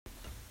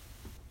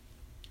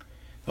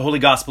The Holy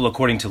Gospel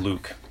according to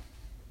Luke.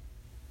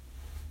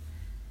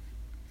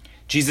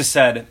 Jesus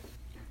said,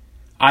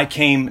 "I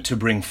came to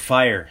bring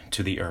fire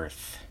to the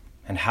earth,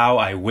 and how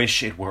I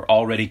wish it were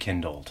already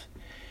kindled.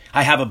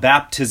 I have a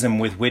baptism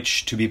with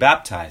which to be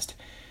baptized,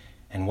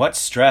 and what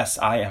stress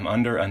I am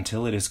under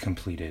until it is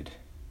completed.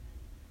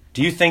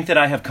 Do you think that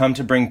I have come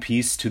to bring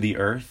peace to the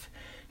earth?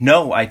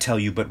 No, I tell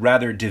you, but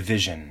rather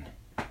division.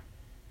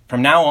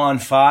 From now on,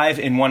 5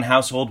 in one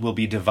household will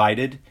be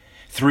divided,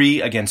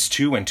 3 against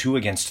 2 and 2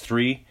 against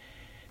 3.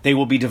 They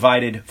will be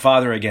divided,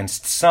 father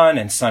against son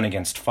and son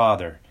against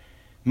father,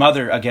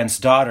 mother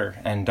against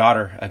daughter and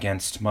daughter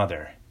against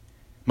mother,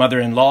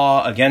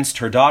 mother-in-law against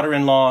her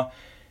daughter-in-law,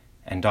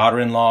 and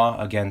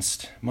daughter-in-law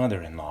against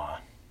mother-in-law."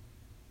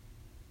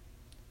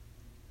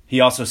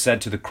 He also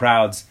said to the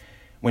crowds,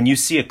 "When you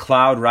see a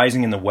cloud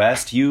rising in the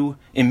west, you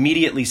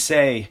immediately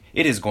say,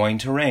 'It is going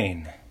to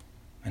rain.'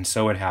 And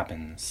so it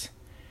happens.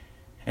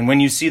 And when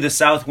you see the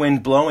south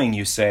wind blowing,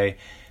 you say,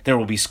 'There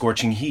will be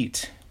scorching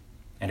heat.'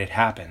 And it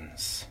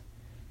happens.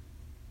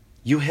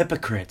 You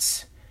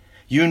hypocrites!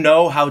 You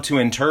know how to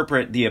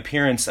interpret the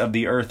appearance of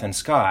the earth and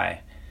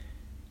sky,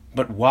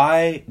 but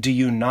why do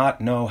you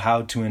not know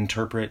how to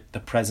interpret the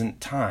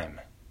present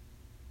time?"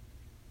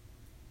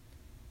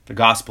 The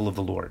Gospel of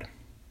the Lord.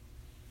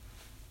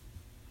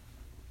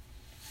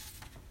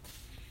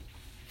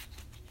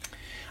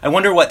 I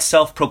wonder what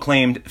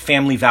self-proclaimed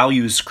family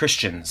values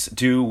Christians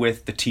do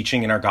with the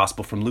teaching in our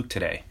Gospel from Luke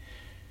today.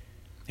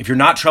 If you're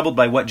not troubled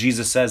by what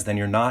Jesus says, then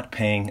you're not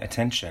paying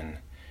attention.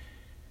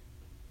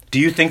 Do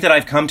you think that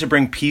I've come to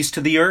bring peace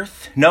to the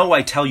earth? No,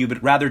 I tell you,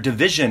 but rather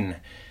division.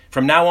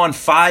 From now on,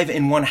 5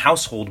 in one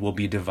household will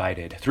be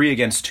divided, 3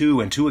 against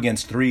 2 and 2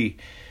 against 3.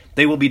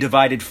 They will be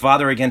divided,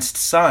 father against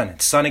son,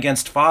 son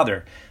against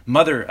father,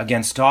 mother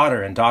against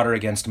daughter, and daughter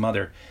against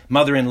mother,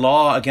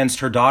 mother-in-law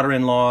against her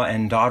daughter-in-law,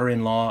 and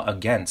daughter-in-law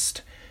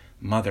against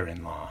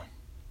mother-in-law.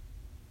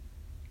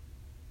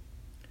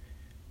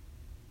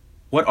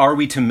 What are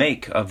we to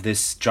make of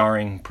this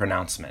jarring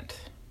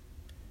pronouncement?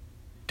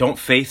 Don't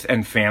faith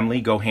and family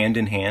go hand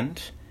in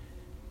hand?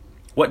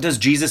 What does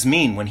Jesus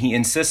mean when he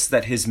insists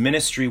that his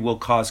ministry will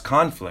cause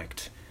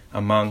conflict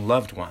among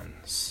loved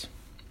ones?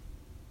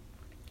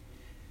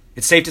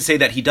 It's safe to say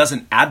that he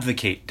doesn't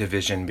advocate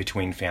division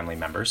between family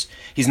members.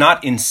 He's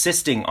not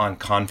insisting on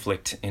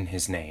conflict in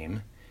his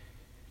name.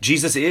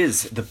 Jesus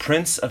is the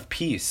Prince of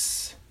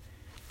Peace,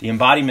 the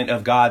embodiment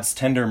of God's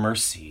tender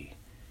mercy,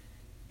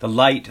 the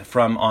light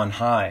from on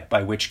high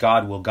by which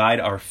God will guide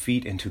our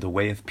feet into the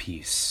way of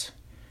peace.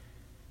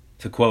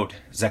 To quote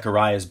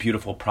Zechariah's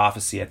beautiful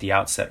prophecy at the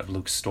outset of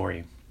Luke's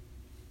story.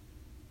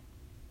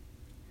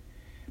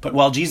 But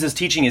while Jesus'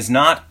 teaching is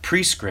not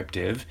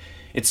prescriptive,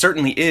 it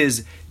certainly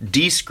is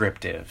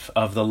descriptive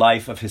of the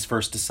life of his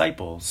first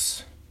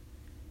disciples.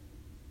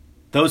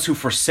 Those who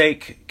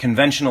forsake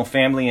conventional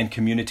family and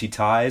community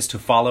ties to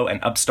follow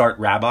an upstart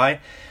rabbi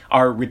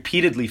are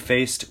repeatedly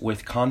faced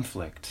with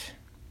conflict,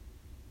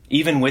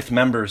 even with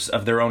members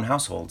of their own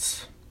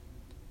households.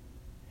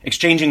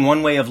 Exchanging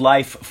one way of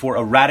life for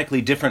a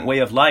radically different way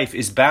of life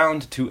is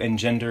bound to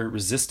engender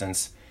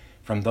resistance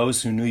from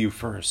those who knew you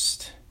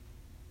first.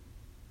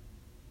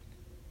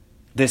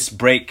 This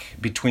break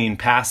between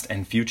past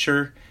and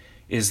future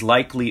is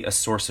likely a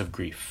source of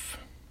grief.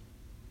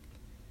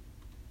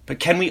 But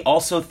can we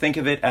also think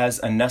of it as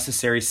a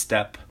necessary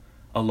step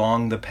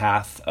along the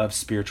path of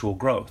spiritual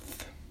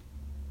growth?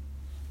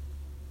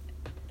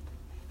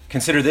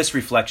 Consider this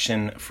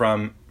reflection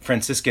from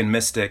Franciscan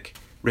mystic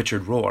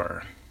Richard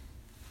Rohr.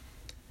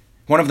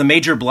 One of the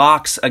major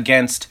blocks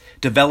against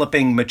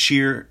developing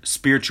mature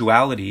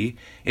spirituality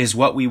is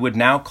what we would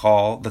now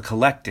call the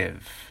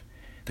collective,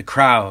 the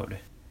crowd,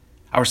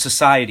 our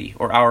society,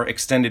 or our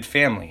extended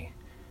family.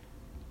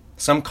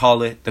 Some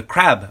call it the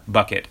crab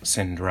bucket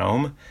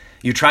syndrome.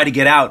 You try to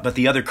get out, but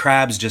the other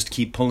crabs just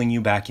keep pulling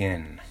you back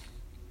in.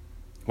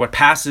 What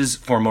passes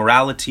for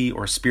morality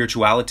or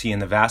spirituality in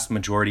the vast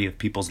majority of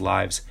people's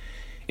lives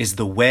is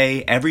the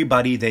way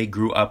everybody they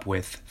grew up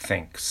with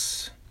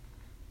thinks.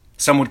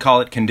 Some would call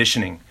it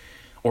conditioning,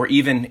 or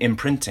even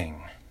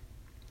imprinting.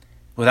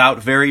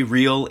 Without very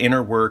real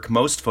inner work,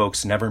 most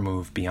folks never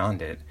move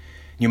beyond it.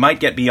 You might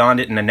get beyond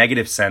it in a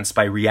negative sense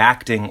by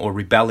reacting or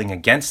rebelling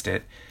against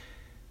it,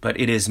 but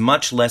it is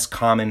much less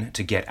common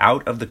to get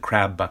out of the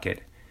crab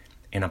bucket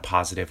in a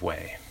positive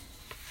way.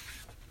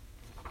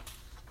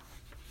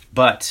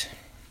 But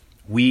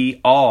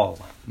we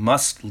all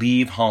must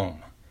leave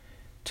home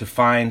to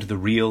find the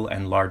real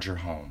and larger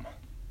home.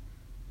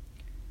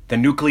 The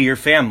nuclear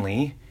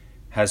family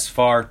has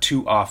far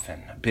too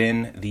often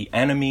been the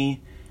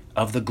enemy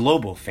of the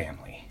global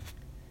family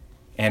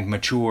and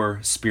mature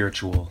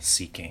spiritual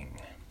seeking.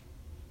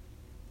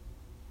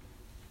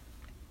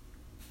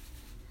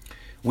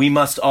 We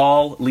must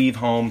all leave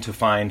home to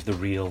find the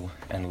real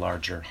and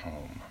larger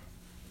home.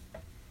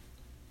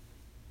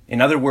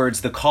 In other words,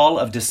 the call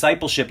of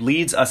discipleship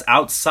leads us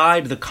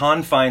outside the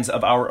confines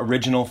of our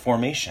original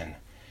formation.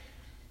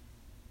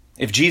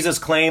 If Jesus'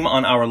 claim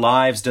on our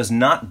lives does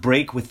not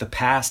break with the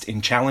past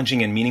in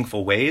challenging and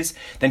meaningful ways,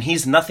 then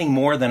he's nothing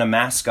more than a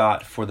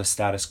mascot for the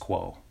status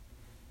quo.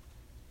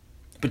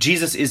 But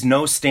Jesus is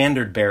no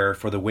standard bearer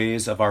for the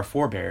ways of our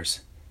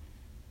forebears.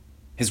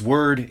 His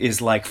word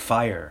is like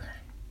fire,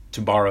 to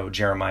borrow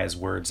Jeremiah's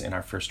words in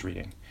our first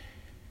reading,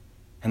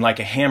 and like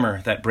a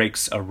hammer that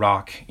breaks a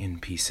rock in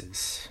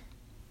pieces.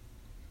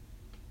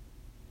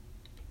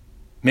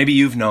 Maybe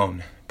you've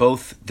known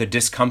both the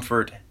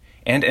discomfort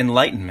and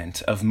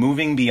enlightenment of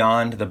moving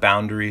beyond the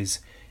boundaries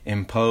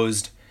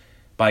imposed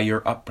by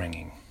your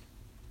upbringing.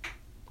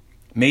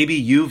 Maybe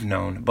you've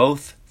known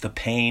both the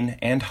pain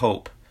and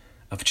hope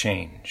of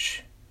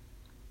change.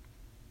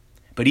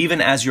 But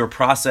even as your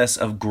process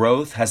of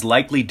growth has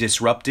likely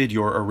disrupted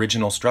your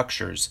original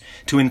structures,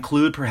 to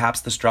include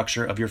perhaps the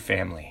structure of your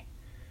family,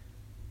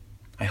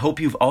 I hope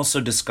you've also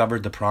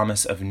discovered the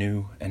promise of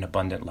new and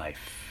abundant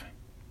life.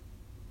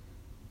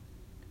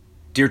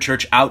 Dear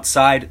church,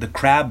 outside the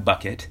crab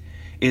bucket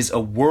is a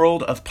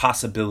world of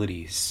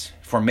possibilities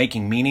for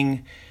making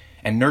meaning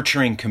and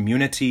nurturing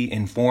community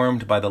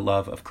informed by the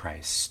love of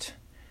Christ.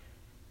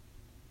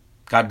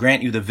 God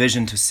grant you the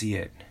vision to see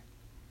it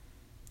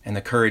and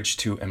the courage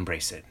to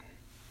embrace it.